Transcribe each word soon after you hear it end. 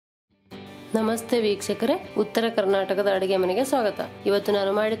ನಮಸ್ತೆ ವೀಕ್ಷಕರೇ, ಉತ್ತರ ಕರ್ನಾಟಕದ ಅಡುಗೆ ಮನೆಗೆ ಸ್ವಾಗತ. ಇವತ್ತು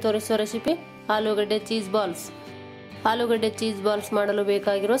ನಾನು ಮಾಡಿ ತೋರಿಸುವ ರೆಸಿಪಿ ಆಲೂಗಡ್ಡೆ ಚೀಸ್ ಬಾಲ್ಸ್. ಆಲೂಗಡ್ಡೆ ಚೀಸ್ ಬಾಲ್ಸ್ ಮಾಡಲು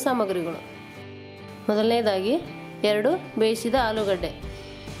ಬೇಕಾಗಿರುವ ಸಾಮಗ್ರಿಗಳು: ಮೊದಲನೇದಾಗಿ 2 ಬೇಯಿಸಿದ ಆಲೂಗಡ್ಡೆ,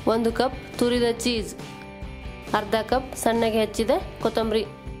 1 ಕಪ್ ತುರಿದ ಚೀಸ್, ಅರ್ಧ ಕಪ್ ಸಣ್ಣಗೆ ಹೆಚ್ಚಿದ ಕೊತ್ತಂಬರಿ,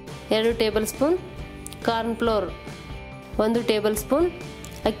 2 table spoon corn flour, 1 table spoon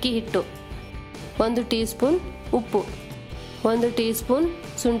ಅಕ್ಕಿ ಹಿಟ್ಟು, 1 ಟೀ ಸ್ಪೂನ್ ಉಪ್ಪು, 1 ಟೀ ಸ್ಪೂನ್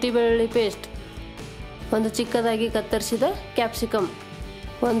ಶುಂಠಿ ಬೆಳ್ಳುಳ್ಳಿ ಪೇಸ್ಟ್, 1 ಚಿಕ್ಕದಾಗಿ ಕತ್ತರಿಸಿದ capsicum,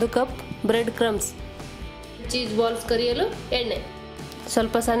 1 cup bread crumbs, cheese balls ಕರಿಯಲು ಎಣ್ಣೆ,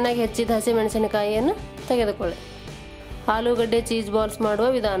 ಸ್ವಲ್ಪ ಸಣ್ಣಗೆ ಹೆಚ್ಚಿದ ಹಸಿಮೆಣಸಿನಕಾಯಿಯನ್ನು ತೆಗೆದುಕೊಳ್ಳಿ. ಆಲೂಗಡ್ಡೆ ಚೀಸ್ ಬಾಲ್ಸ್ ಮಾಡುವ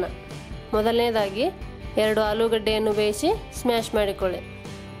ವಿಧಾನ: ಮೊದಲನೇದಾಗಿ 2 ಆಲೂಗಡ್ಡೆಯನ್ನು ಬೇಯಿಸಿ ಸ್ಮ್ಯಾಶ್ ಮಾಡಿಕೊಳ್ಳಿ.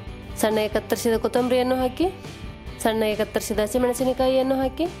 ಸಣ್ಣಗೆ ಕತ್ತರಿಸಿದ ಕೊತ್ತಂಬರಿಯನ್ನು ಹಾಕಿ, ಸಣ್ಣಗೆ ಕತ್ತರಿಸಿದ ಹಸಿಮೆಣಸಿನಕಾಯಿಯನ್ನು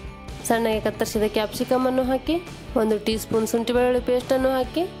ಹಾಕಿ, ಸಣ್ಣಗೆ ಕತ್ತರಿಸಿದ ಕ್ಯಾಪ್ಸಿಕಮ್ ಅನ್ನು ಹಾಕಿ, 1 ಟೀ ಸ್ಪೂನ್ ಶುಂಠಿ ಬೆಳ್ಳುಳ್ಳಿ ಪೇಸ್ಟನ್ನು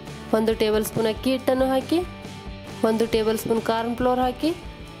ಹಾಕಿ, 1 ಟೇಬಲ್ ಸ್ಪೂನ್ ಅಕ್ಕಿ ಹಿಟ್ಟನ್ನು ಹಾಕಿ, 1 ಟೇಬಲ್ ಸ್ಪೂನ್ ಕಾರ್ನ್ ಫ್ಲೋರ್ ಹಾಕಿ,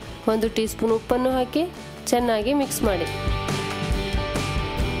 1 ಟೀ ಸ್ಪೂನ್ ಉಪ್ಪನ್ನು ಹಾಕಿ ಚೆನ್ನಾಗಿ ಮಿಕ್ಸ್ ಮಾಡಿ.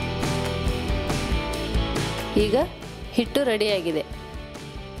 ಈಗ ಹಿಟ್ಟು ರೆಡಿಯಾಗಿದೆ.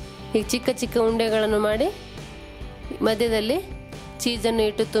 ಈಗ ಚಿಕ್ಕ ಚಿಕ್ಕ ಉಂಡೆಗಳನ್ನು ಮಾಡಿ ಮಧ್ಯದಲ್ಲಿ ಚೀಸನ್ನು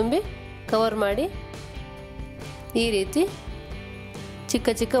ಇಟ್ಟು ತುಂಬಿ ಕವರ್ ಮಾಡಿ ಈ ರೀತಿ ಚಿಕ್ಕ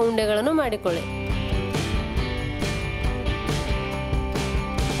ಚಿಕ್ಕ ಉಂಡೆಗಳನ್ನು ಮಾಡಿಕೊಳ್ಳಿ.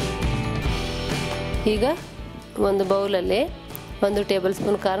 ಈಗ ಒಂದು ಬೌಲಲ್ಲಿ 1 ಟೇಬಲ್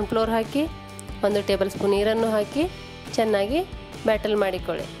ಸ್ಪೂನ್ ಕಾರ್ನ್ ಫ್ಲೋರ್ ಹಾಕಿ, 1 ಟೇಬಲ್ ಸ್ಪೂನ್ ನೀರನ್ನು ಹಾಕಿ ಚೆನ್ನಾಗಿ ಬ್ಯಾಟಲ್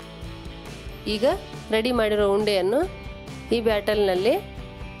ಮಾಡಿಕೊಳ್ಳಿ. ಈಗ ರೆಡಿ ಮಾಡಿರೋ ಉಂಡೆಯನ್ನು ಈ ಬ್ಯಾಟಲ್ನಲ್ಲಿ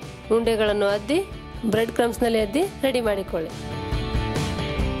ಉಂಡೆಗಳನ್ನು ಅದ್ದಿ ಬ್ರೆಡ್ ಕ್ರಮ್ಸ್ನಲ್ಲಿ ಅದ್ದಿ ರೆಡಿ ಮಾಡಿಕೊಳ್ಳಿ.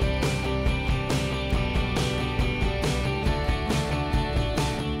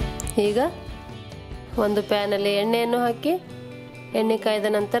 ಈಗ ಒಂದು ಪ್ಯಾನಲ್ಲಿ ಎಣ್ಣೆಯನ್ನು ಹಾಕಿ, ಎಣ್ಣೆ ಕಾಯ್ದ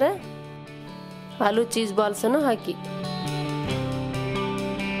ನಂತರ ಆಲೂ ಚೀಸ್ ಬಾಲ್ಸನ್ನು ಹಾಕಿ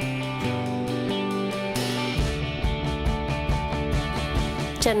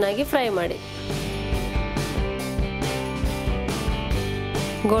ಚೆನ್ನಾಗಿ ಫ್ರೈ ಮಾಡಿ.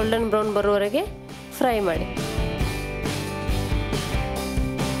 ಗೋಲ್ಡನ್ ಬ್ರೌನ್ ಬರುವವರೆಗೆ ಫ್ರೈ ಮಾಡಿ.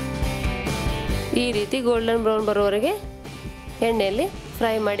 ಈ ರೀತಿ ಗೋಲ್ಡನ್ ಬ್ರೌನ್ ಬರುವವರೆಗೆ ಎಣ್ಣೆಯಲ್ಲಿ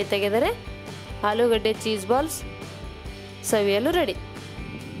ಫ್ರೈ ಮಾಡಿ ತೆಗೆದರೆ ಆಲೂಗಡ್ಡೆ ಚೀಸ್ ಬಾಲ್ಸ್ ಸವಿಯಲು ರೆಡಿ.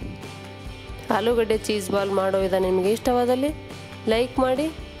 ಆಲೂಗಡ್ಡೆ ಚೀಸ್ ಬಾಲ್ ಮಾಡೋ ವಿಧಾನ ನಿಮಗೆ ಇಷ್ಟವಾದಲ್ಲಿ ಲೈಕ್ ಮಾಡಿ,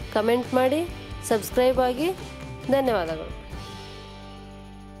 ಕಮೆಂಟ್ ಮಾಡಿ, ಸಬ್ಸ್ಕ್ರೈಬ್ ಆಗಿ. ಧನ್ಯವಾದಗಳು.